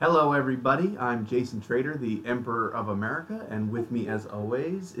Hello, everybody. I'm Jason Trader, the Emperor of America, and with me, as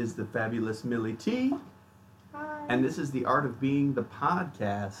always, is the fabulous Millie T. Hi. And this is the Art of Being, the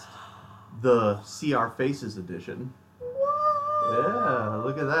podcast, the See Our Faces edition. What? Yeah,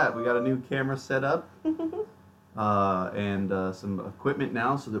 look at that. We got a new camera set up and some equipment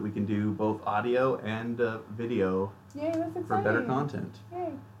now so that we can do both audio and video Yay, that's exciting. for better content.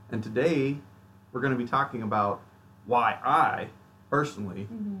 Yay. And today, we're going to be talking about why I, personally,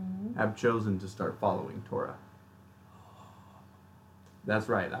 have chosen to start following Torah. That's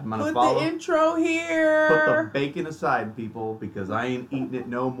right. I'm going to follow. Put the intro here. Put the bacon aside, people, because I ain't eating it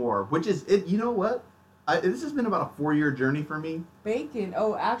no more. Which is it. You know what? This has been about a 4-year journey for me. Bacon.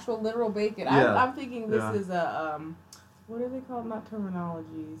 Oh, actual literal bacon. Yeah. I'm thinking this is a what are they called? Not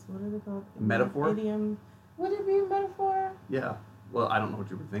terminologies. What are they called? Metaphor? Idiom. Would it be a metaphor? Yeah. Well, I don't know what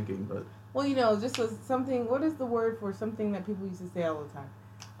you were thinking, but Well, just was something. What is the word for something that people used to say all the time?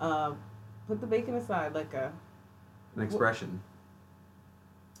 Put the bacon aside, like an expression.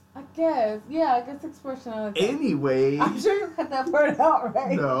 I guess. Yeah, I guess expression. I like that. Anyway. I'm sure you got that word out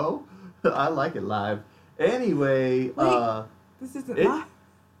right. No, I like it live. Anyway, Wait, this isn't live.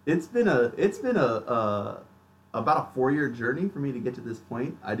 It's been about a 4-year journey for me to get to this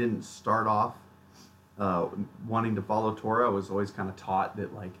point. I didn't start off wanting to follow Torah. I was always kind of taught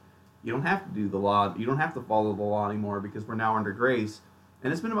that, like, you don't have to do the law. You don't have to follow the law anymore because we're now under grace.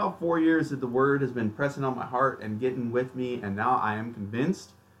 And it's been about 4 years that the word has been pressing on my heart and getting with me. And now I am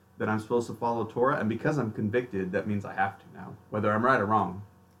convinced that I'm supposed to follow Torah. And because I'm convicted, that means I have to now, whether I'm right or wrong.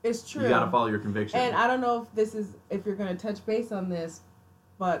 It's true. You got to follow your conviction. And I don't know if you're going to touch base on this,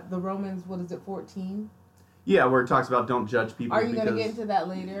 but the Romans, 14? Yeah, where it talks about don't judge people. Are you going to get into that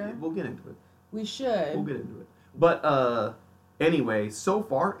later? We'll get into it. We should. We'll get into it. But anyway, so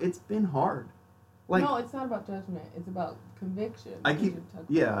far it's been hard. Like, no, it's not about judgment. It's about conviction.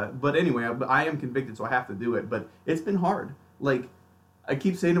 But anyway, I am convicted, so I have to do it. But it's been hard. Like, I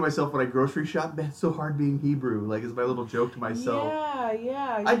keep saying to myself when I grocery shop, man, it's so hard being Hebrew. Like, it's my little joke to myself.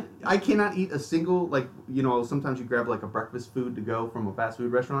 Yeah. I cannot eat a single, like, sometimes you grab like a breakfast food to go from a fast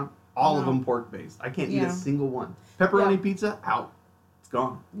food restaurant. All of them pork-based. I can't eat a single one. Pepperoni pizza, out. It's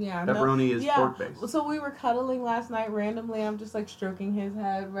gone. Yeah. Pepperoni is pork-based. So we were cuddling last night randomly. I'm just like stroking his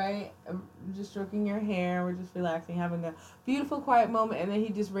head, right? I'm just stroking your hair. We're just relaxing, having a beautiful, quiet moment. And then he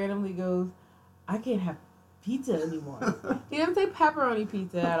just randomly goes, I can't have pizza anymore. He doesn't say pepperoni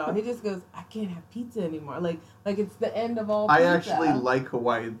pizza at all. He just goes, I can't have pizza anymore. Like it's the end of all pizza. I actually like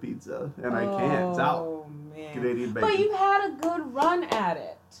Hawaiian pizza, and I can't. It's out. Oh, man. Canadian bacon. But you've had a good run at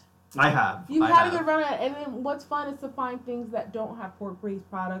it. I have. You've had a good run at it. And then what's fun is to find things that don't have pork-based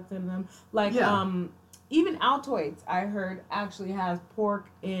products in them. Like, even Altoids, I heard, actually has pork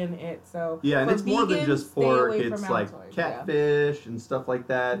in it. So yeah, and it's more than just pork. It's like Altoids, catfish and stuff like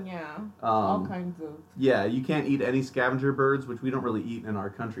that. Yeah, all kinds of. Yeah, you can't eat any scavenger birds, which we don't really eat in our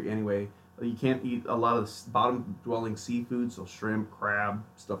country anyway. You can't eat a lot of bottom-dwelling seafood, so shrimp, crab,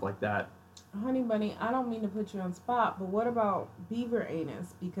 stuff like that. Honey bunny, I don't mean to put you on spot, but what about beaver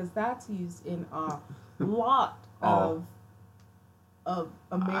anus? Because that's used in a lot of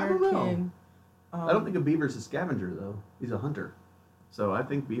American. I don't think a beaver's a scavenger, though. He's a hunter. So I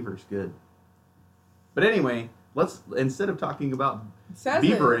think beaver's good. But anyway, instead of talking about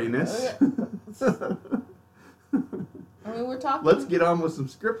beaver anus, we're talking. Let's get on with some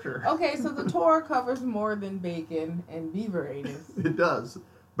scripture. Okay, so the Torah covers more than bacon and beaver anus. It does.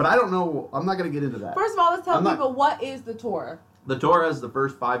 But I don't know. I'm not going to get into that. First of all, let's tell people what is the Torah. The Torah is the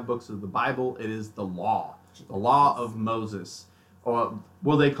first 5 books of the Bible. It is the law. The law of Moses. Well,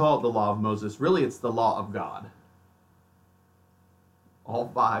 they call it the law of Moses. Really, it's the law of God.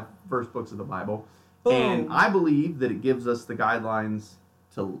 All 5 first books of the Bible. Boom. And I believe that it gives us the guidelines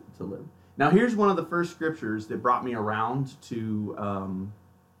to live. Now, here's one of the first scriptures that brought me around to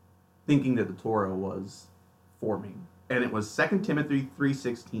thinking that the Torah was for me. And it was 2 Timothy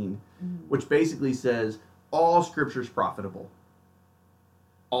 3:16, which basically says, all scripture is profitable.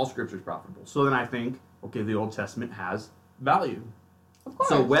 All scripture is profitable. So then I think, okay, the Old Testament has value. Of course.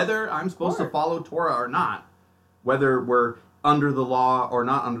 So whether I'm supposed to follow Torah or not, whether we're under the law or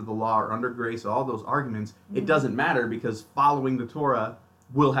not under the law or under grace, all those arguments, it doesn't matter because following the Torah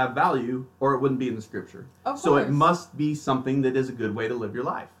will have value or it wouldn't be in the scripture. So it must be something that is a good way to live your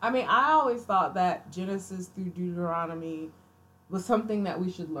life. I mean, I always thought that Genesis through Deuteronomy was something that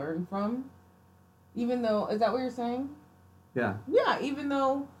we should learn from. Even though, is that what you're saying? Yeah. Yeah, even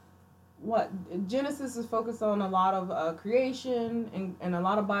though Genesis is focused on a lot of creation and a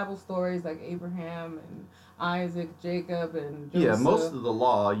lot of Bible stories like Abraham and Isaac, Jacob, and Joseph. Yeah, most of the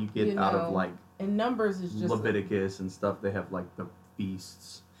law you get out of like and Numbers is just Leviticus and stuff. They have like the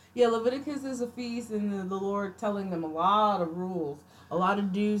feasts. Yeah, Leviticus is a feast, and the Lord telling them a lot of rules, a lot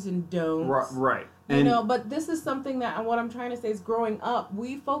of do's and don'ts. Right. You know, but this is something that what I'm trying to say is growing up,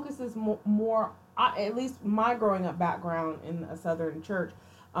 we focus is more at least my growing up background in a Southern church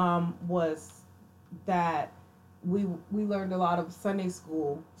was that we learned a lot of Sunday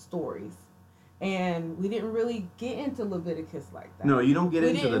school stories. And we didn't really get into Leviticus like that. No, you don't get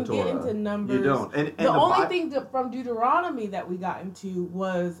into the Torah. We didn't get into Numbers. You don't. And the only thing from Deuteronomy that we got into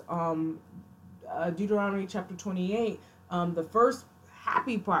was Deuteronomy chapter 28, the first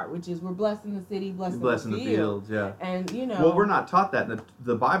happy part, which is we're blessed in the city, blessed in the fields. Yeah. And, you know. Well, we're not taught that.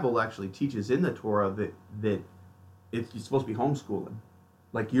 The Bible actually teaches in the Torah that you're supposed to be homeschooling.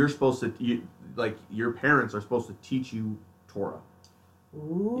 Like, you're supposed to, your parents are supposed to teach you Torah.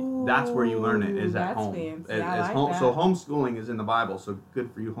 Ooh, that's where you learn it, is at home. Fancy. I like that. So homeschooling is in the Bible, so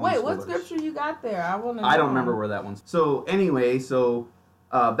good for you homeschoolers. Wait, what scripture you got there? I want to know. I don't remember where that one's. So anyway, that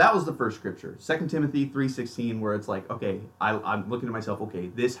was the first scripture, 2 Timothy 3:16, where it's like, okay, I'm looking at myself, okay,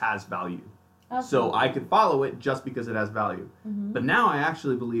 this has value. Absolutely. So I could follow it just because it has value. Mm-hmm. But now I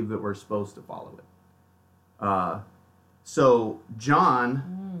actually believe that we're supposed to follow it. So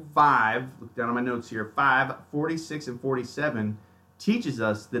John 5, look down on my notes here, 5:46 and 47, teaches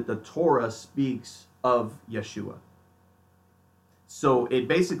us that the Torah speaks of Yeshua. So it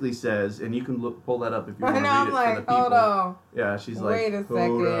basically says, and you can pull that up if you want to read it for the people. Hold on. Yeah, she's Wait like, a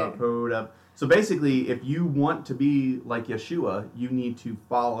second. Hold up. So basically, if you want to be like Yeshua, you need to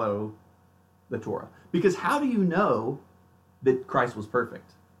follow the Torah. Because how do you know that Christ was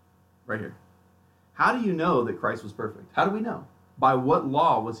perfect? Right here. How do you know that Christ was perfect? How do we know? By what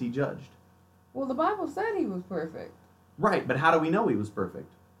law was he judged? Well, the Bible said he was perfect. Right, but how do we know he was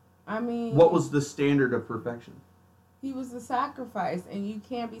perfect? I mean... What was the standard of perfection? He was the sacrifice, and you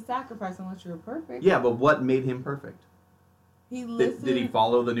can't be sacrificed unless you're perfect. Yeah, but what made him perfect? He listened... Did he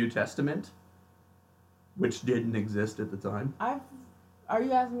follow the New Testament? Which didn't exist at the time. Are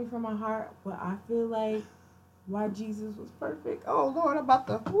you asking me from my heart? Well, I feel like why Jesus was perfect. Oh, Lord, I'm about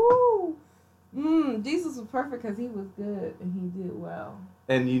to... Woo! Jesus was perfect because he was good, and he did well.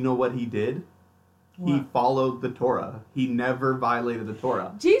 And you know what he did? What? He followed the Torah. He never violated the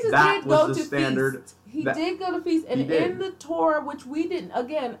Torah. Jesus did go to standard. Feast. He did go to feast. And in the Torah, which we didn't,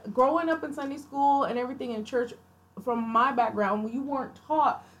 again, growing up in Sunday school and everything in church, from my background, you weren't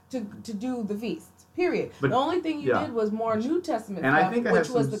taught to do the feasts, period. But the only thing you did was more New Testament stuff, which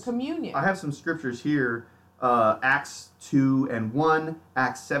was the communion. I have some scriptures here. Acts 2 and 1,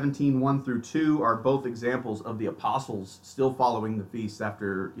 Acts 17, 1 through 2 are both examples of the apostles still following the feast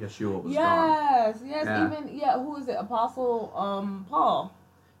after Yeshua was gone. Yes, yeah. Who is it? Apostle Paul.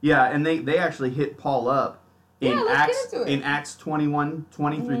 Yeah, and they actually hit Paul up in Acts 21,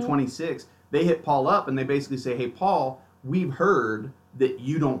 20 through 26. They hit Paul up and they basically say, hey, Paul, we've heard that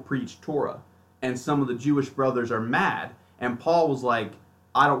you don't preach Torah. And some of the Jewish brothers are mad. And Paul was like,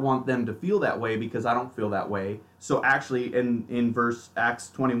 I don't want them to feel that way because I don't feel that way. So actually in verse Acts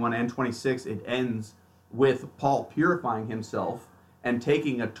 21 and 26, it ends with Paul purifying himself and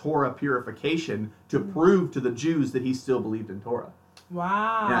taking a Torah purification to prove to the Jews that he still believed in Torah.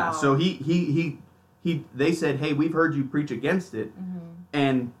 Wow. Yeah, so they said, hey, we've heard you preach against it.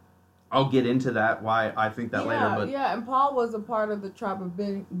 And I'll get into that, why I think that later. But and Paul was a part of the tribe of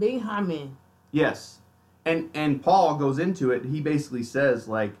Benjamin. Yes. And Paul goes into it. He basically says,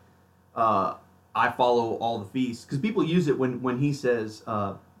 like, I follow all the feasts. Because people use it when he says,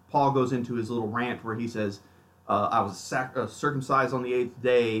 Paul goes into his little rant where he says, I was circumcised on the 8th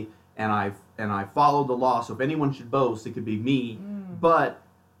day, and I followed the law. So if anyone should boast, it could be me. But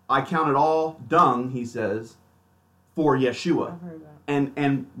I count it all dung, he says, for Yeshua. I've heard that.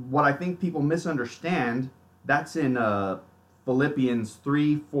 And what I think people misunderstand, that's in Philippians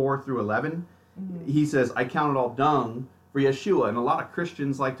 3, 4 through 11. He says, I count it all dung for Yeshua. And a lot of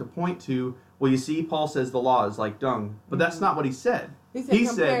Christians like to point to, well, you see, Paul says the law is like dung. But that's not what he said. He said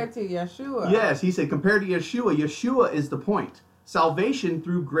compared to Yeshua. Yes, he said compared to Yeshua. Yeshua is the point. Salvation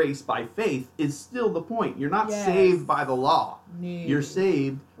through grace by faith is still the point. You're not saved by the law. No. You're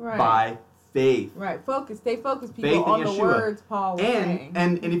saved by faith. Right. Stay focused, people, faith on the words Paul was saying.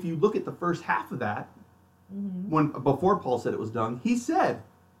 And if you look at the first half of that, before Paul said it was dung, he said,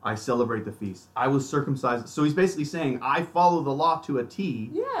 I celebrate the feast. I was circumcised. So he's basically saying, I follow the law to a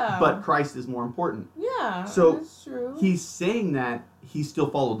T, but Christ is more important. Yeah, so that's true. He's saying that he still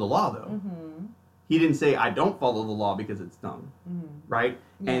followed the law, though. He didn't say, I don't follow the law because it's dung, right?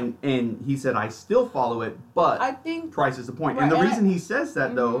 Yeah. And he said, I still follow it, but I think Christ is the point. And the reason he says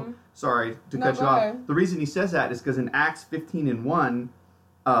that, though, sorry to cut you off, the reason he says that is because in Acts 15 and 1,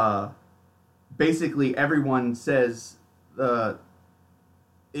 basically everyone says,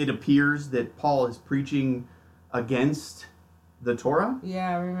 it appears that Paul is preaching against the Torah. Yeah,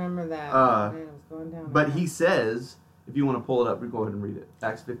 I remember that. Man, it was going down. But he says, if you want to pull it up, we go ahead and read it.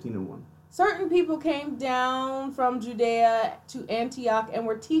 Acts 15:1. Certain people came down from Judea to Antioch and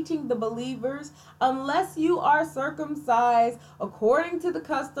were teaching the believers, unless you are circumcised according to the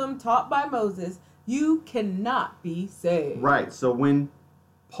custom taught by Moses, you cannot be saved. Right. So when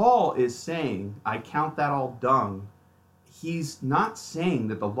Paul is saying, I count that all dung, he's not saying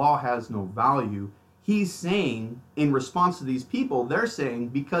that the law has no value. He's saying, in response to these people, they're saying,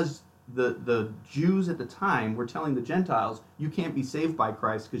 because the Jews at the time were telling the Gentiles, you can't be saved by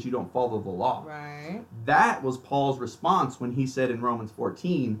Christ because you don't follow the law. Right. That was Paul's response when he said in Romans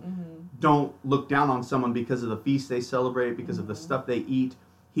 14, don't look down on someone because of the feast they celebrate, because of the stuff they eat.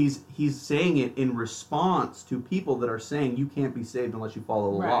 He's saying it in response to people that are saying you can't be saved unless you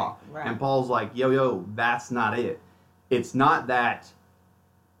follow the law. Right. And Paul's like, yo, that's not it. It's not that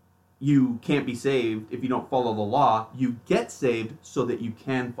you can't be saved if you don't follow the law. You get saved so that you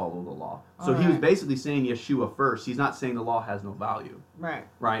can follow the law. So he was basically saying Yeshua first. He's not saying the law has no value. Right.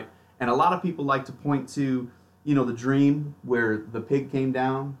 Right? And a lot of people like to point to, the dream where the pig came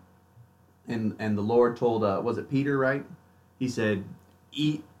down and the Lord told, was it Peter, right? He said,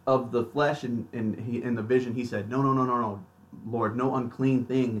 eat of the flesh, and in the vision he said, no, Lord, no unclean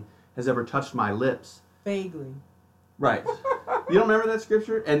thing has ever touched my lips. Vaguely. Right. You don't remember that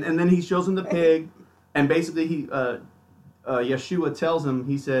scripture? And then he shows him the pig, and basically Yeshua tells him,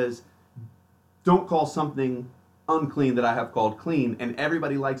 he says, don't call something unclean that I have called clean. And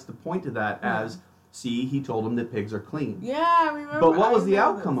everybody likes to point to that as, see, he told him that pigs are clean. Yeah, I remember. But what was the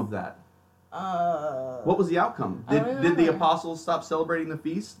outcome of that? What was the outcome? Did the apostles stop celebrating the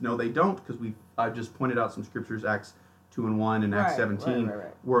feast? No, they don't, because I just pointed out some scriptures, Acts 2:1 and Acts 17,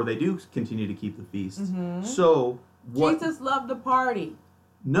 where they do continue to keep the feast. So Jesus loved the party.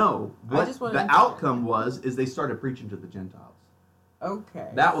 No, what the outcome is they started preaching to the Gentiles. Okay.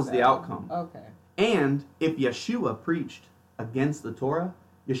 That was the outcome. Okay. And if Yeshua preached against the Torah,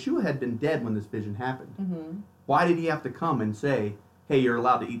 Yeshua had been dead when this vision happened. Why did he have to come and say, hey, you're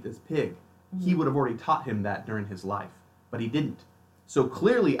allowed to eat this pig? He would have already taught him that during his life, but he didn't. So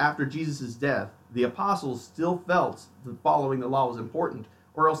clearly, after Jesus' death, the apostles still felt that following the law was important,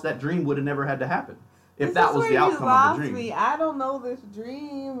 or else that dream would have never had to happen. If that was the outcome of the dream. Me. I don't know this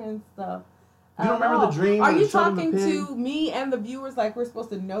dream and stuff. You don't remember the dream? Are you talking to me and the viewers like we're supposed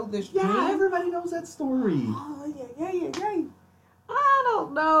to know this dream? Yeah, everybody knows that story. Oh, yeah. I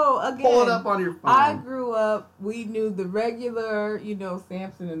don't know. Again, pull it up on your phone. I grew up, we knew the regular,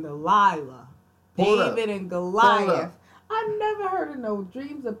 Samson and Delilah. David and Goliath. I never heard of no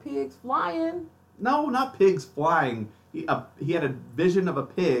dreams of pigs flying. No, not pigs flying. He had a vision of a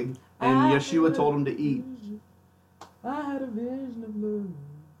pig, and Yeshua told him to eat. I had a vision of love.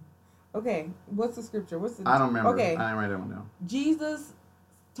 Okay, what's the scripture? I don't remember. Okay. I don't know. Jesus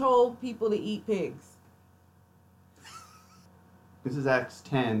told people to eat pigs. This is Acts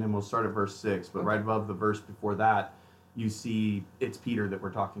 10, and we'll start at verse 6. But right above the verse before that, you see it's Peter that we're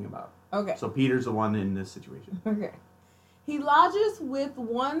talking about. Okay. So Peter's the one in this situation. Okay. He lodges with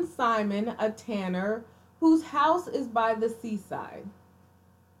one Simon, a tanner, whose house is by the seaside.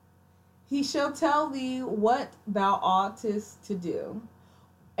 He shall tell thee what thou oughtest to do.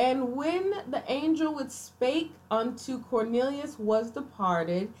 And when the angel which spake unto Cornelius was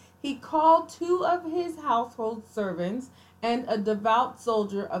departed, he called 2 of his household servants, and a devout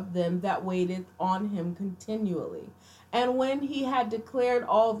soldier of them that waited on him continually. And when he had declared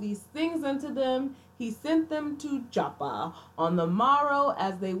all these things unto them, he sent them to Joppa. On the morrow,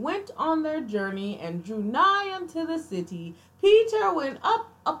 as they went on their journey and drew nigh unto the city, Peter went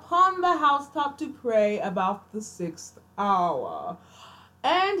up upon the housetop to pray about the 6th hour.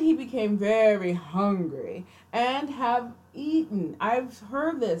 And he became very hungry, and have eaten. I've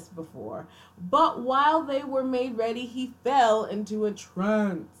heard this before. But while they were made ready, he fell into a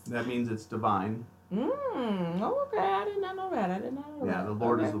trance. That means it's divine. Okay. I did not know that. Yeah, the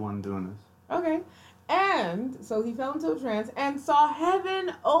Lord is the one doing this. Okay. And so he fell into a trance and saw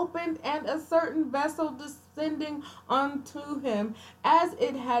heaven opened and a certain vessel descending unto him, as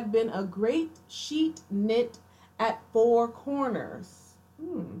it had been a great sheet knit at 4 corners.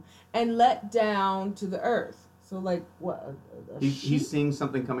 And let down to the earth. So like what? He's seeing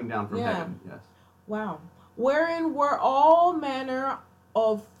something coming down from heaven. Yes. Wow. Wherein were all manner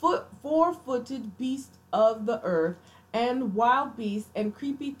of 4-footed beasts of the earth, and wild beasts, and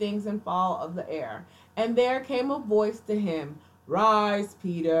creepy things, and fowl of the air. And there came a voice to him, Rise,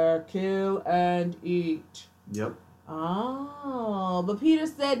 Peter, kill and eat. Yep. Oh, but Peter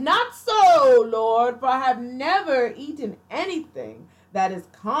said, Not so, Lord, for I have never eaten anything that is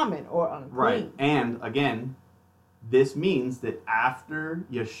common or unclean. Right. And again, this means that after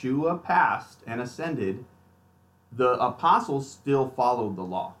Yeshua passed and ascended, the apostles still followed the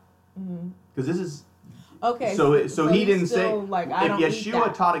law. Because this is... Okay. So he didn't still, say, like, I if don't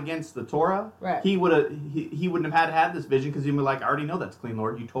Yeshua taught against the Torah, right. he wouldn't have had to have this vision, because he'd be like, I already know that's clean,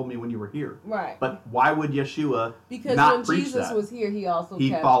 Lord. You told me when you were here. Right. But why would Yeshua because not when preach Jesus that? was here, he also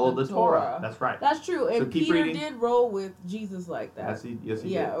He kept followed the Torah. That's right. That's true. And So keep Peter reading. did roll with Jesus like that. Yes, he did.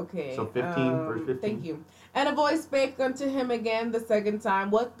 Yeah, okay. So 15, verse 15. Thank you. And a voice spake unto him again the second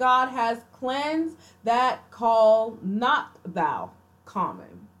time, what God has cleansed, that call not thou common.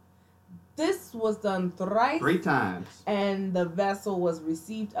 This was done thrice. 3 times. And the vessel was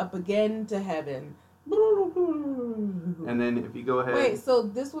received up again to heaven. And then if you go ahead. Wait, so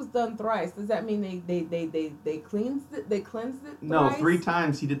this was done thrice. Does that mean they cleansed it? They cleansed it? No, thrice? 3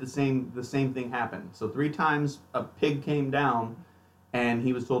 times he did the same thing happened. So 3 times a pig came down, and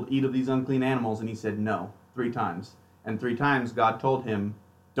he was told, eat of these unclean animals, and he said no 3 times. And 3 times God told him,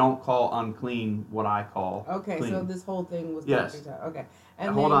 don't call unclean what I call Okay, clean. so this whole thing was Yes. 3 times. Okay.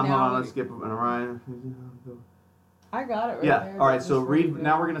 And hold then on. Let's skip an Orion. I got it right Yeah. there. All right. So Just read. right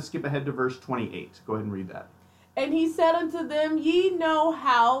Now there. we're gonna skip ahead to verse 28. Go ahead and read that. And he said unto them, ye know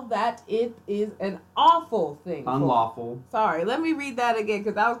how that it is an awful thing. Unlawful. Sorry, let me read that again,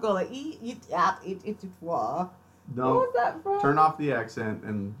 because I was going to What No. was that from? Turn off the accent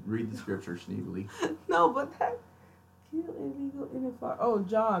and read the scripture, Schneebly. No, but that kill illegal in it far. Oh,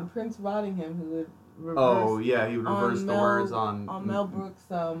 John, Prince Rottingham, who would reverse. Oh yeah, he would reverse the words on Mel Brooks'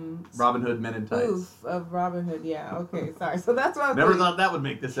 Robin Hood Men in Tights. spoof of Robin Hood. Yeah, okay, sorry. So that's what I was Never thinking. thought that would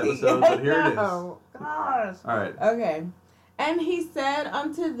make this episode, but here it is. All Gosh. right. Okay. And he said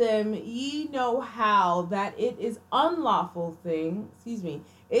unto them, ye know how that it is it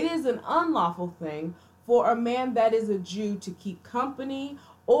is an unlawful thing for a man that is a Jew to keep company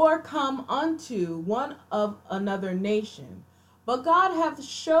or come unto one of another nation. But God hath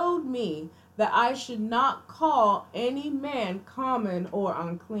showed me that I should not call any man common or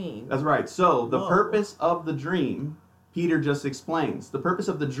unclean. That's right. So the Whoa. purpose of the dream, Peter just explains. The purpose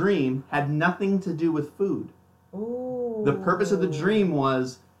of the dream had nothing to do with food. Ooh. The purpose of the dream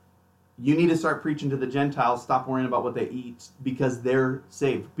was, you need to start preaching to the Gentiles, stop worrying about what they eat, because they're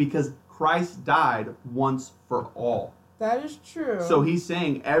saved. Because Christ died once for all. That is true. So he's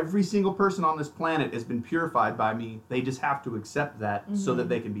saying every single person on this planet has been purified by me. They just have to accept that so that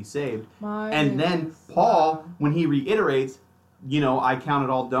they can be saved. And then Paul, when he reiterates, I count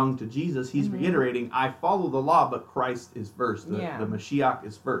it all dung to Jesus, he's reiterating, I follow the law, but Christ is first. The Mashiach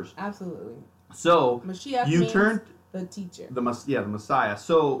is first. Absolutely. So Mashiach you means turned the teacher. the Messiah.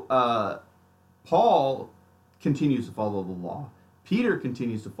 So Paul continues to follow the law. Peter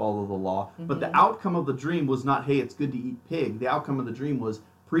continues to follow the law, but the outcome of the dream was not, hey, it's good to eat pig. The outcome of the dream was,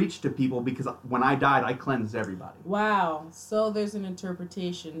 preach to people, because when I died, I cleansed everybody. Wow. So there's an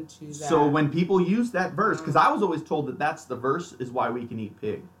interpretation to that. So when people use that verse, because I was always told that that's the verse is why we can eat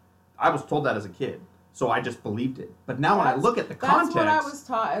pig. I was told that as a kid, so I just believed it. But now when I look at the context, that's what I was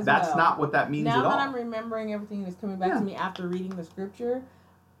taught as that's well. not what that means now at all. Now that I'm remembering everything that's coming back to me after reading the scripture,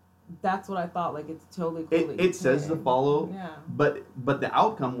 that's what I thought. Like, it's totally cool. It says to follow, yeah. but the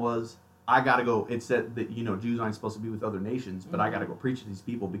outcome was, I gotta go. It said that Jews aren't supposed to be with other nations, but I gotta go preach to these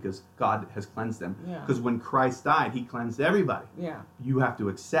people because God has cleansed them. Because when Christ died, He cleansed everybody. Yeah. You have to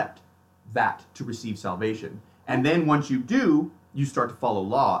accept that to receive salvation, and then once you do, you start to follow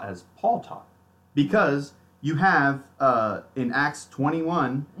law as Paul taught, because you have in Acts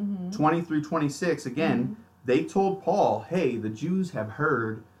 21, 20 through 26 again. They told Paul, hey, the Jews have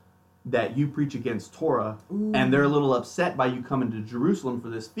heard that you preach against Torah, and they're a little upset by you coming to Jerusalem for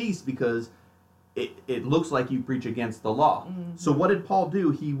this feast because it looks like you preach against the law. So what did Paul do?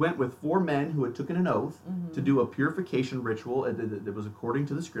 He went with 4 men who had taken an oath to do a purification ritual that was according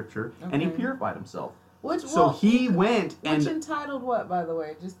to the scripture, and he purified himself. Which entitled what, by the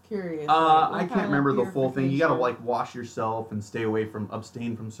way? Just curious. I can't remember the full thing. You got to wash yourself and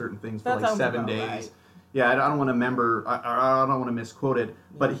abstain from certain things for 7 days. Right. Yeah, I don't want to remember. I don't want to misquote it. Yeah.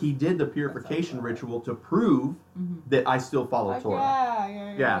 But he did the purification ritual to prove that I still follow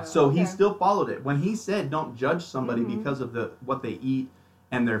Torah. Yeah. So he still followed it. When he said, "Don't judge somebody because of what they eat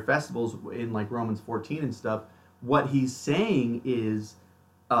and their festivals," in Romans 14 and stuff, what he's saying is,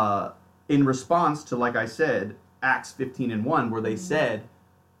 in response to, like I said, Acts 15:1, where they said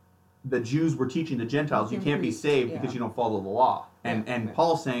the Jews were teaching the Gentiles, you can't be saved because you don't follow the law, and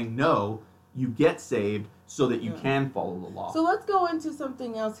Paul's saying no. You get saved so that you can follow the law. So let's go into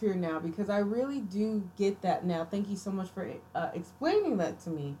something else here now, because I really do get that now. Thank you so much for explaining that to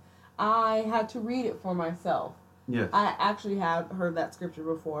me. I had to read it for myself. Yes. I actually have heard that scripture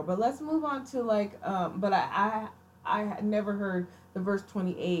before. But let's move on to but I had never heard the verse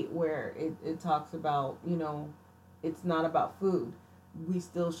 28 where it talks about, it's not about food. We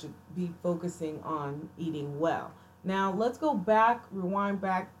still should be focusing on eating well. Now, let's rewind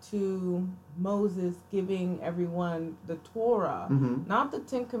back to Moses giving everyone the Torah, not the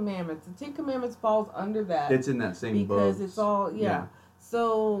Ten Commandments. The Ten Commandments falls under that. It's in that same book. Because it's all, yeah.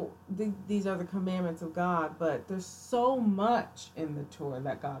 So these are the commandments of God, but there's so much in the Torah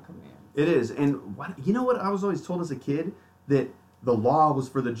that God commands. It is. And you know what I was always told as a kid? That the law was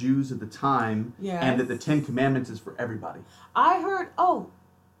for the Jews at the time, and that the Ten Commandments is for everybody. I heard,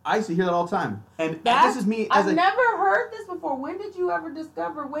 I used to hear that all the time. And this is me as I've never heard this before. When did you ever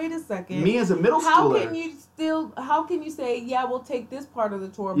discover, wait a second. Me as a middle schooler. How can you say, yeah, we'll take this part of the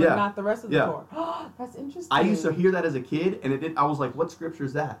Torah, but not the rest of the Torah? That's interesting. I used to hear that as a kid, and I was like, what scripture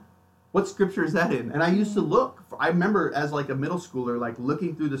is that? What scripture is that in? And I used to look. I remember as like a middle schooler, like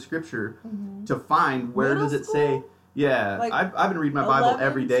looking through the scripture to find where does it say. Yeah, like I've been reading my Bible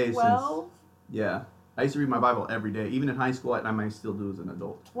every day 12? Since. Yeah. I used to read my Bible every day. Even in high school, I might still do as an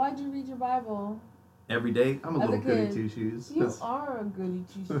adult. Why'd you read your Bible? Every day? I'm a little goody two-shoes. You are a goody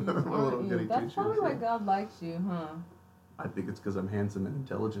two-shoes, aren't you? That's probably why God likes you, huh? I think it's because I'm handsome and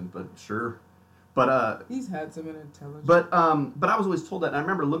intelligent, but sure. But he's handsome and intelligent. But I was always told that. And I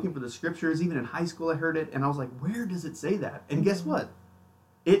remember looking for the scriptures. Even in high school, I heard it, and I was like, where does it say that? And guess what?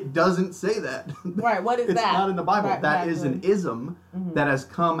 It doesn't say that. Right, what is it's that? It's not in the Bible. Right, that is an ism that has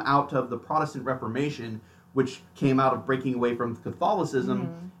come out of the Protestant Reformation, which came out of breaking away from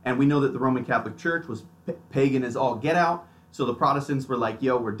Catholicism. And we know that the Roman Catholic Church was pagan as all get out. So the Protestants were like,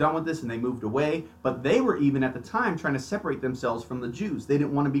 yo, we're done with this, and they moved away. But they were even at the time trying to separate themselves from the Jews. They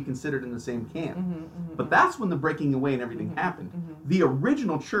didn't want to be considered in the same camp. But that's when the breaking away and everything happened. The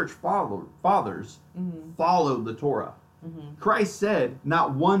original church fathers followed the Torah. Christ said,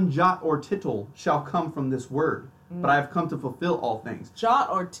 not one jot or tittle shall come from this word, but I have come to fulfill all things. Jot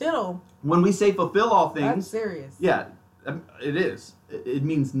or tittle? When we say fulfill all things... That's serious. Yeah, it is. It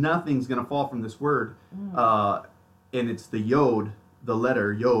means nothing's going to fall from this word. And it's the yod, the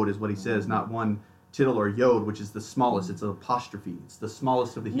letter yod is what he says, not one tittle or yod, which is the smallest. It's an apostrophe. It's the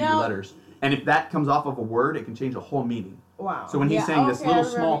smallest of the Hebrew letters. And if that comes off of a word, it can change a whole meaning. Wow. So when he's saying this little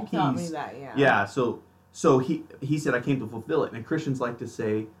small piece... Yeah, So he said, I came to fulfill it. And Christians like to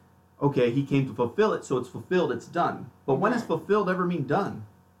say, okay, he came to fulfill it, so it's fulfilled, it's done. But when does fulfilled ever mean done?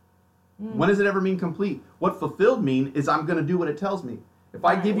 When does it ever mean complete? What fulfilled mean is I'm going to do what it tells me. If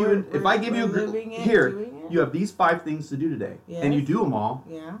I give you you have these 5 things to do today, and you do them all,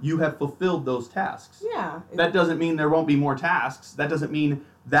 you have fulfilled those tasks. Yeah. That doesn't mean there won't be more tasks. That doesn't mean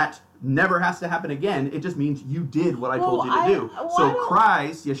that never has to happen again. It just means you did what I told you to do. So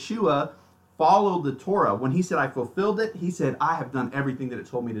Christ, Yeshua, followed the Torah. When he said, I fulfilled it, he said, I have done everything that it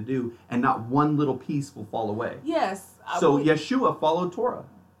told me to do, and not one little piece will fall away. Yes. So Yeshua followed Torah.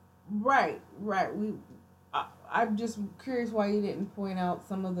 Right. I'm just curious why you didn't point out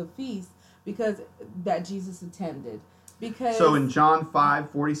some of the feasts that Jesus attended. So in John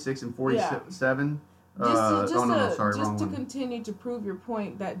 5:46 and 47... Just to continue to prove your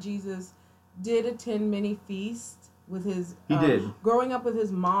point that Jesus did attend many feasts. With his, he did. Growing up with his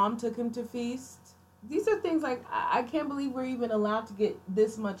mom took him to feasts. These are things like I can't believe we're even allowed to get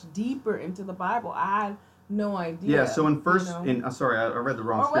this much deeper into the Bible. I had no idea. Yeah. So in I read the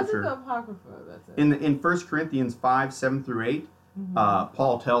wrong scripture. Or was it the Apocrypha? That's it. In 1 Corinthians 5:7-8,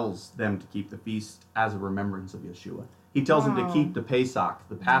 Paul tells them to keep the feast as a remembrance of Yeshua. He tells them to keep the Pesach,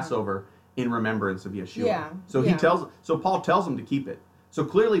 the Passover, in remembrance of Yeshua. Yeah. So Paul tells them to keep it. So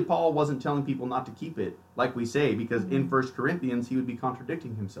clearly Paul wasn't telling people not to keep it, like we say, because in 1 Corinthians he would be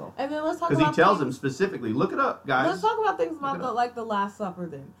contradicting himself. And then let's talk about because he tells them specifically, look it up, guys. Let's talk about things about the Last Supper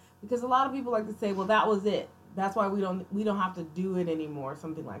then, because a lot of people like to say, well, that was it. That's why we don't have to do it anymore,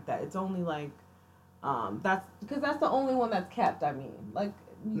 something like that. It's only like that's because that's the only one that's kept. I mean, like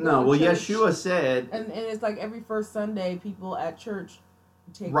Yeshua said, and it's like every first Sunday people at church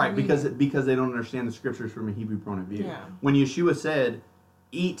take right communion. because they don't understand the scriptures from a Hebrew point of view. Yeah. When Yeshua said,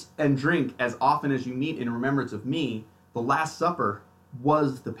 eat and drink as often as you meet in remembrance of me, the Last Supper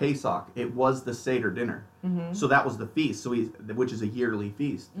was the Pesach. It was the Seder dinner. So that was the feast, which is a yearly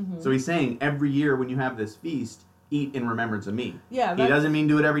feast. So he's saying every year when you have this feast, eat in remembrance of me. Yeah, he doesn't mean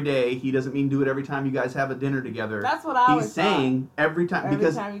do it every day. He doesn't mean do it every time you guys have a dinner together. That's what I was He's saying every time you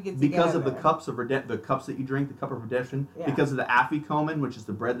get because of the cups of the cups that you drink, the cup of redemption, because of the afikomen, which is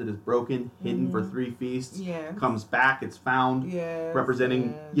the bread that is broken, hidden for 3 feasts, comes back, it's found,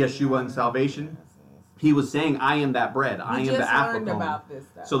 representing Yeshua and salvation. he was saying, I am that bread. I am the aphocomen. Learned about this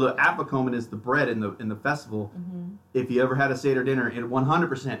stuff. So the aphocomen is the bread in the festival. Mm-hmm. If you ever had a Seder dinner, it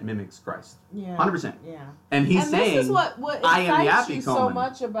 100% mimics Christ. Yeah. 100%. Yeah. And he's saying, this is what I am the excites aphocomen. you so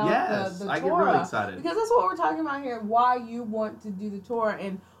much about the Torah. I get really excited. Because that's what we're talking about here, why you want to do the Torah.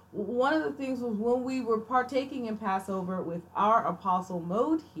 And one of the things was when we were partaking in Passover with our Apostle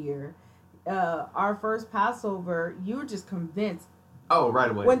Mode here, our first Passover, you were just convinced. Oh,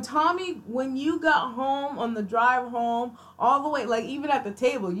 right away. When you got home on the drive home, all the way, like even at the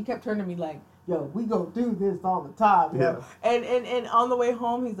table, you kept turning to me like, yo, we gonna do this all the time, yo. Yeah. And on the way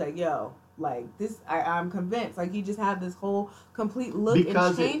home, he's like, yo, like this, I'm convinced. Like you just have this whole complete look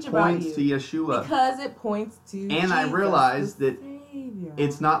and change about you. Because it points to Yeshua. Because it points to And Jesus, I realized that Savior.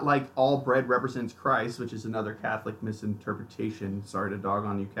 it's not like all bread represents Christ, which is another Catholic misinterpretation. Sorry to dog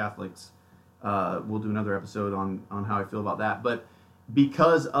on you Catholics. We'll do another episode on how I feel about that. But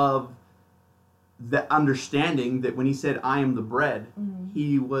because of the understanding that when he said, I am the bread,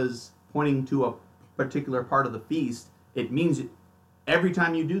 he was pointing to a particular part of the feast. It means every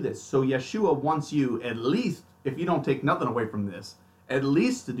time you do this. So Yeshua wants you, at least, if you don't take nothing away from this, at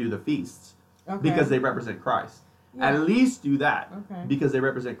least to do the feasts. Because they represent Christ. Yeah. At least do that because they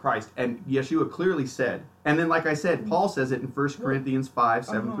represent Christ. And Yeshua clearly said, and then like I said, Paul says it in 1 Corinthians 5,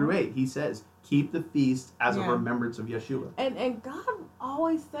 7 through 8. He says, keep the feast as a remembrance of Yeshua. And God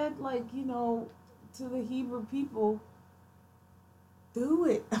always said, like, you know, to the Hebrew people, do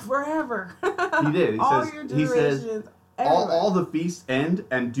it forever. He did. He says, all the feasts end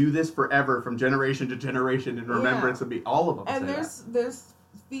and do this forever from generation to generation in remembrance of me. All of them. And there's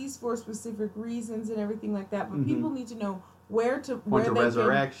feasts for specific reasons and everything like that, but people need to know where to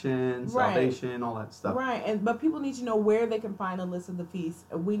resurrection, salvation, all that stuff. Right, but people need to know where they can find a list of the feasts.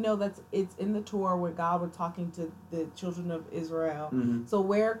 We know that it's in the Torah where God was talking to the children of Israel. So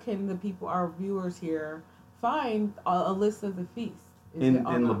where can the people, our viewers here, find a list of the feasts? In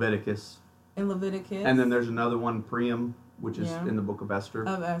Leviticus. In Leviticus. And then there's another one, Priam, which is in the book of Esther.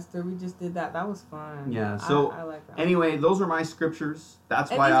 We just did that. That was fun. Yeah. So I like that. Anyway, those are my scriptures.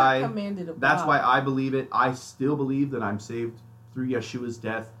 That's why I believe it. I still believe that I'm saved through Yeshua's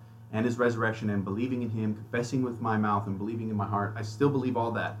death and his resurrection and believing in him, confessing with my mouth and believing in my heart. I still believe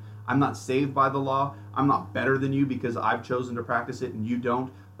all that. I'm not saved by the law. I'm not better than you because I've chosen to practice it and you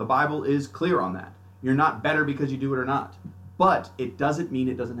don't. The Bible is clear on that. You're not better because you do it or not. But it doesn't mean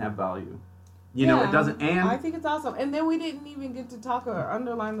it doesn't have value. You know, it doesn't, and I think it's awesome. And then we didn't even get to talk or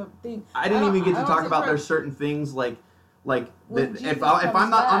underline the thing. I didn't even get to talk about there's certain things like that if I'm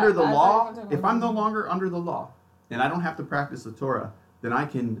not under the law, if I'm no longer under the law, and I don't have to practice the Torah, then I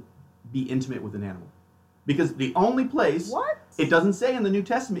can be intimate with an animal. Because the only place, it doesn't say in the New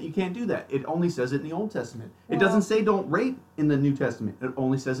Testament you can't do that. It only says it in the Old Testament. It doesn't say don't rape in the New Testament. It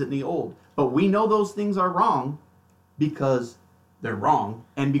only says it in the Old. But we know those things are wrong because they're wrong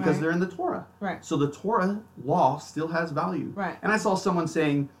and because they're in the Torah. Right. So the Torah law still has value. Right. And I saw someone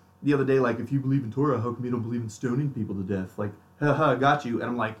saying the other day, like, if you believe in Torah, how come you don't believe in stoning people to death? Like, haha, got you.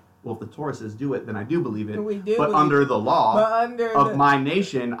 And I'm like, well, if the Torah says do it, then I do believe it. But under the law of my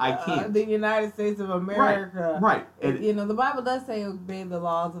nation, I can't. The United States of America. Right. You know, the Bible does say obey the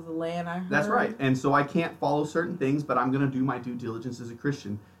laws of the land, I heard. That's right. And so I can't follow certain things, but I'm going to do my due diligence as a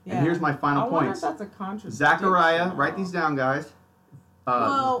Christian. Yeah. And here's my final point. I wonder if that's a contradiction. Zechariah, write these down, guys.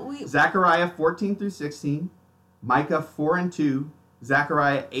 Zechariah 14 through 16, Micah 4 and 2,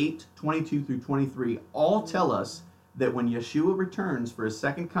 Zechariah 8, 22 through 23, all tell us that when Yeshua returns for his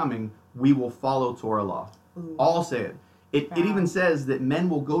second coming, we will follow Torah law. All say it. It even says that men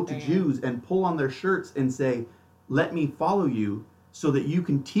will go to Jews and pull on their shirts and say, let me follow you so that you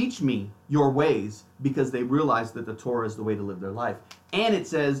can teach me your ways, because they realize that the Torah is the way to live their life. And it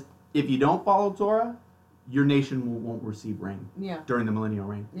says, if you don't follow Torah, your nation won't receive rain during the millennial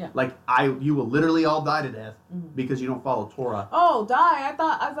reign. Yeah. Like you will literally all die to death because you don't follow Torah. Oh, die! I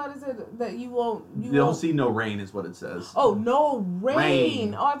thought it said that you won't. You'll see no rain, is what it says. Oh, no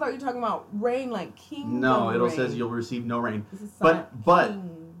rain! Oh, I thought you were talking about rain like kingdom. No, it'll says you'll receive no rain.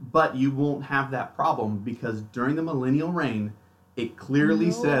 But you won't have that problem because during the millennial reign, it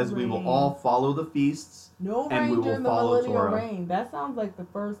clearly says we will all follow the feasts. No and rain we will during the follow millennial Torah. reign. That sounds like the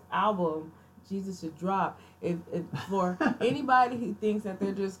first album Jesus should drop. If for anybody who thinks that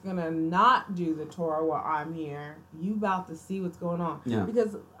they're just gonna not do the Torah while I'm here, you about to see what's going on. Yeah.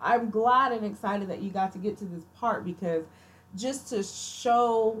 Because I'm glad and excited that you got to get to this part, because just to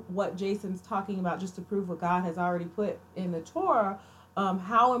show what Jason's talking about, just to prove what God has already put in the Torah,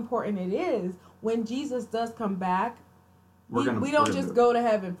 how important it is when Jesus does come back. We don't just go to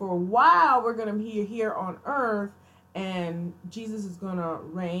heaven for a while. We're gonna be here on earth, and Jesus is gonna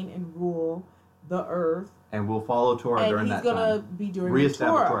reign and rule. the earth. And we'll follow Torah during that time. And he's going to be doing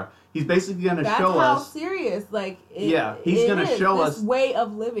Reestablish Torah. He's basically going to show us. That's how serious, like, he's going to show us. This way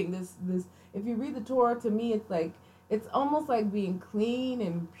of living, this, if you read the Torah, to me, it's like, it's almost like being clean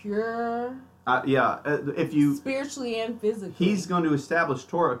and pure. If you. Spiritually and physically. He's going to establish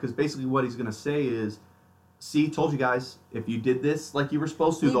Torah, because basically what he's going to say is, see, told you guys, if you did this like you were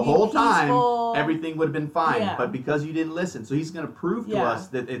supposed to the whole time, everything would have been fine. Yeah. But because you didn't listen. So he's going to prove to us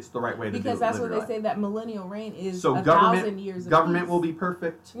that it's the right way to do it. Because that's what they say, that millennial reign is so 1,000 years of government peace. Will be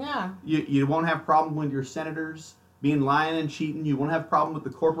perfect. Yeah. You won't have problem with your senators being lying and cheating. You won't have problem with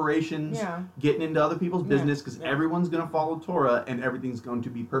the corporations getting into other people's business, because everyone's going to follow Torah and everything's going to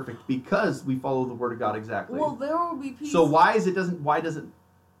be perfect because we follow the Word of God exactly. Well, there will be peace. So why does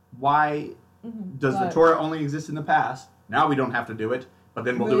the Torah only exist in the past? Now we don't have to do it, but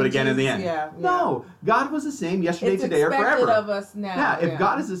then we'll do it again in the end. No, God was the same yesterday, today, or forever. It's expected of us now. Yeah, if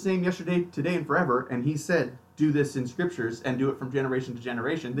God is the same yesterday, today, and forever, and He said, do this in Scriptures and do it from generation to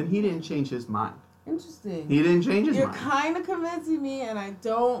generation, then He didn't change His mind. Interesting. He didn't change His mind. You're kind of convincing me, and I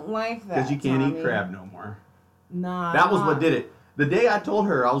don't like that. Because you can't eat crab no more. Nah. That was what did it. The day I told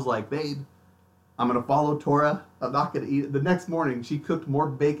her, I was like, babe, I'm going to follow Torah. I'm not going to eat it. The next morning, she cooked more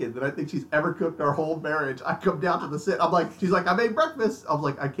bacon than I think she's ever cooked our whole marriage. I come down to the sit. She's like, I made breakfast. I was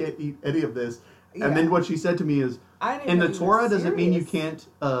like, I can't eat any of this. Yeah. And then what she said to me is, in the Torah, does it mean you can't,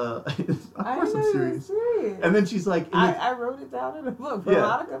 of course I'm serious. And then she's like, I wrote it down in a book.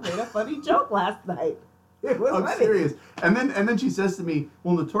 Veronica made a funny joke last night. It was I'm funny. Serious. And then she says to me,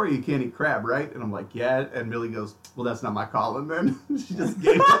 well, in the Torah, you can't eat crab, right? And I'm like, yeah. And Millie goes, well, that's not my calling then. She just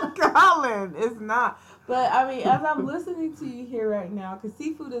gave up. Calling. It's not. But, I mean, as I'm listening to you here right now, because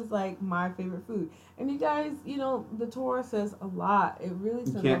seafood is, like, my favorite food. And you guys, the Torah says a lot. It really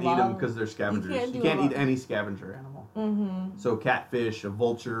says a lot. You can't eat them because they're scavengers. You can't eat any scavenger animal. Mm-hmm. So catfish, a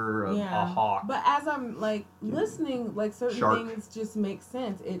vulture, a hawk. But as I'm, like, listening, like, certain things just make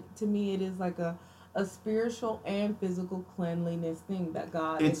sense. To me, it is like a spiritual and physical cleanliness thing that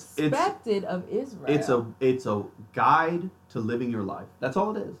God expected of Israel. It's a guide to living your life. That's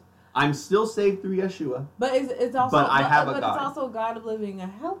all it is. I'm still saved through Yeshua. But it's also guide. It's also a guide of living a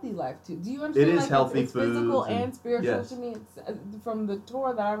healthy life too. Do you understand? It is healthy it's foods physical and spiritual to me. It's from the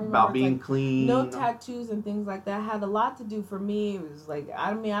Torah that I remember. About being clean. No tattoos and things like that had a lot to do for me. It was like, I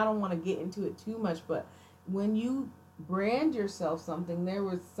don't want to get into it too much, but when you brand yourself something, there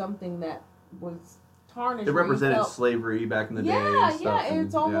was something that was tarnished. It represented slavery back in the day.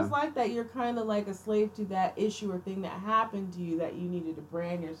 It's almost like that. You're kind of like a slave to that issue or thing that happened to you that you needed to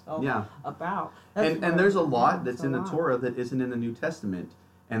brand yourself about. And there's a lot that's in the Torah that isn't in the New Testament.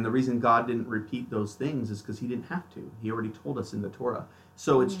 And the reason God didn't repeat those things is because He didn't have to. He already told us in the Torah.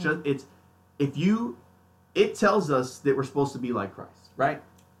 So it tells us that we're supposed to be like Christ, right?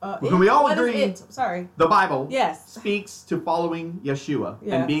 Can we all agree? Sorry. The Bible speaks to following Yeshua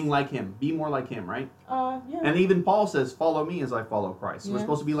and being like Him. Be more like Him, right? And even Paul says, follow me as I follow Christ. So we're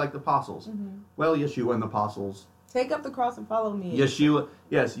supposed to be like the apostles. Mm-hmm. Well, Yeshua and the apostles. Take up the cross and follow me.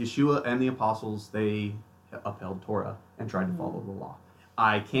 Yeshua and the apostles, they upheld Torah and tried to follow the law.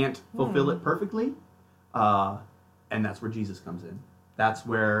 I can't fulfill it perfectly. And that's where Jesus comes in. That's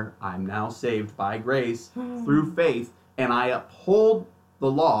where I'm now saved by grace through faith. And I uphold the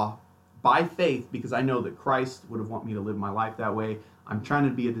law by faith because I know that Christ would have wanted me to live my life that way. I'm trying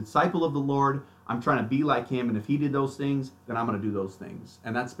to be a disciple of the Lord. I'm trying to be like Him, and if He did those things, then I'm going to do those things.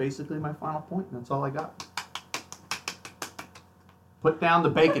 And that's basically my final point, and that's all I got. Put down the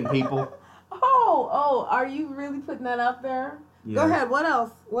bacon, people. Are you really putting that up there? Yeah. Go ahead. What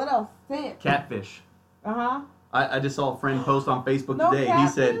else? Say it. Catfish. Uh-huh. I just saw a friend post on Facebook today.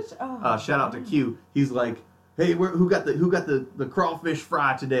 Catfish? He said, shout out to Q. He's like, hey, who got the crawfish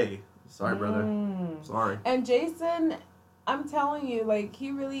fry today? Sorry, brother. Sorry. And Jason, I'm telling you, like,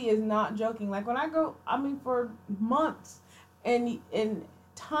 he really is not joking. Like, when I go, for months, and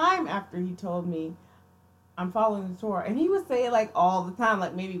time after he told me I'm following the Torah, and he would say it, like, all the time,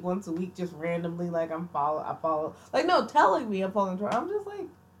 like, maybe once a week, just randomly, like, I follow. Like, no, telling me I'm following the Torah. I'm just, like,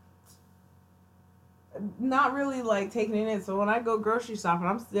 not really like taking it in. So when I go grocery shopping,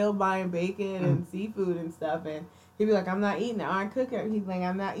 I'm still buying bacon and seafood and stuff, and he'd be like, I'm not eating that. I cook it. He's like,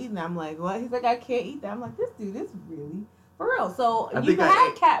 I'm not eating that. I'm like, what? He's like, I can't eat that. I'm like, this dude is really for real. So you've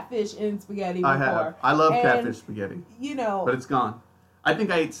had catfish in spaghetti before. I have. I love catfish spaghetti. But it's gone. I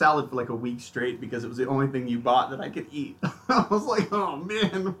think I ate salad for like a week straight because it was the only thing you bought that I could eat. I was like, oh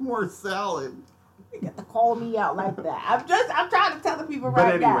man, more salad. You got to call me out like that. I'm trying to tell the people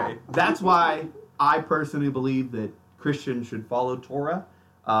right now. But anyway, that's why I personally believe that Christians should follow Torah.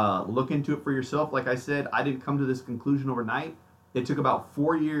 Look into it for yourself. Like I said, I didn't come to this conclusion overnight. It took about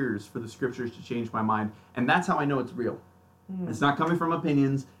 4 years for the scriptures to change my mind, and that's how I know it's real. It's not coming from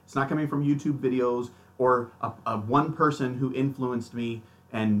opinions. It's not coming from YouTube videos or a one person who influenced me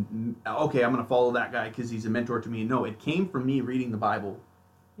and, okay, I'm going to follow that guy because he's a mentor to me. No, it came from me reading the Bible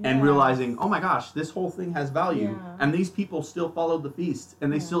and realizing, oh my gosh, this whole thing has value. Yeah. And these people still followed the feast,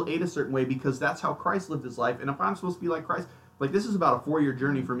 and they still ate a certain way because that's how Christ lived his life. And if I'm supposed to be like Christ, like this is about a 4-year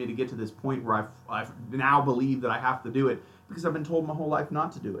journey for me to get to this point where I've now believe that I have to do it because I've been told my whole life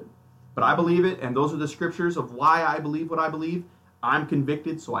not to do it. But I believe it, and those are the scriptures of why I believe what I believe. I'm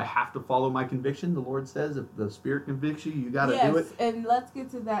convicted, so I have to follow my conviction. The Lord says if the Spirit convicts you, you got to do it. Yes, and let's get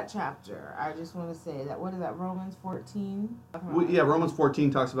to that chapter. I just want to say that, what is that, Romans 14? Well, yeah, Romans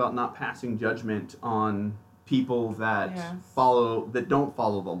 14 talks about not passing judgment on people that don't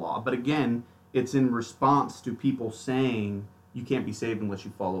follow the law. But again, it's in response to people saying you can't be saved unless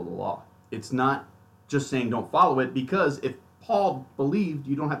you follow the law. It's not just saying don't follow it, because if Paul believed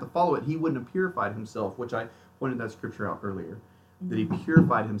you don't have to follow it, he wouldn't have purified himself, which I pointed that scripture out earlier, that he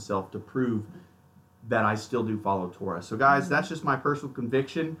purified himself to prove that I still do follow Torah. So guys, that's just my personal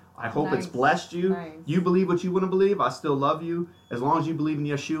conviction. I hope it's blessed you. You believe what you want to believe. I still love you. As long as you believe in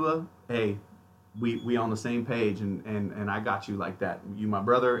Yeshua, hey, we on the same page, and I got you like that. You my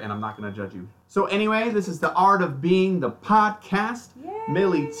brother, and I'm not going to judge you. So anyway, this is The Art of Being, the podcast. Yay.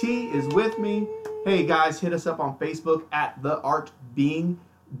 Millie T is with me. Hey guys, hit us up on Facebook at The Art Being.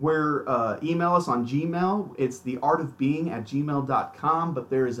 Email us on Gmail. It's theartofbeing@gmail.com, but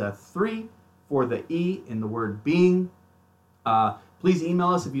there is a 3 for the E in the word being. Please email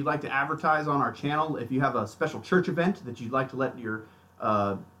us if you'd like to advertise on our channel. If you have a special church event that you'd like to let your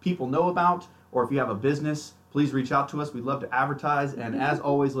people know about, or if you have a business, please reach out to us. We'd love to advertise. And as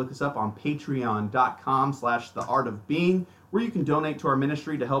always, look us up on patreon.com/theartofbeing, where you can donate to our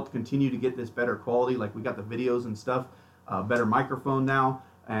ministry to help continue to get this better quality. Like we got the videos and stuff, better microphone now.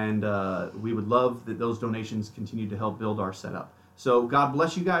 And we would love that those donations continue to help build our setup. So God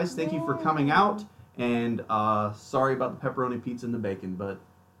bless you guys. Thank you for coming out. And sorry about the pepperoni pizza and the bacon, but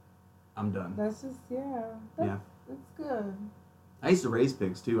I'm done. That's just, that's good. I used to raise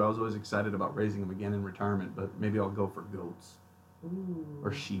pigs too. I was always excited about raising them again in retirement, but maybe I'll go for goats. Ooh.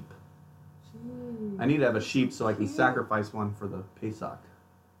 Or sheep. Jeez. I need to have a sheep so I can sacrifice one for the Pesach.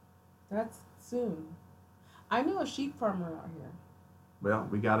 That's soon. I know a sheep farmer out here. Well,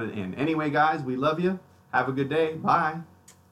 we got it in. Anyway, guys, we love you. Have a good day. Bye.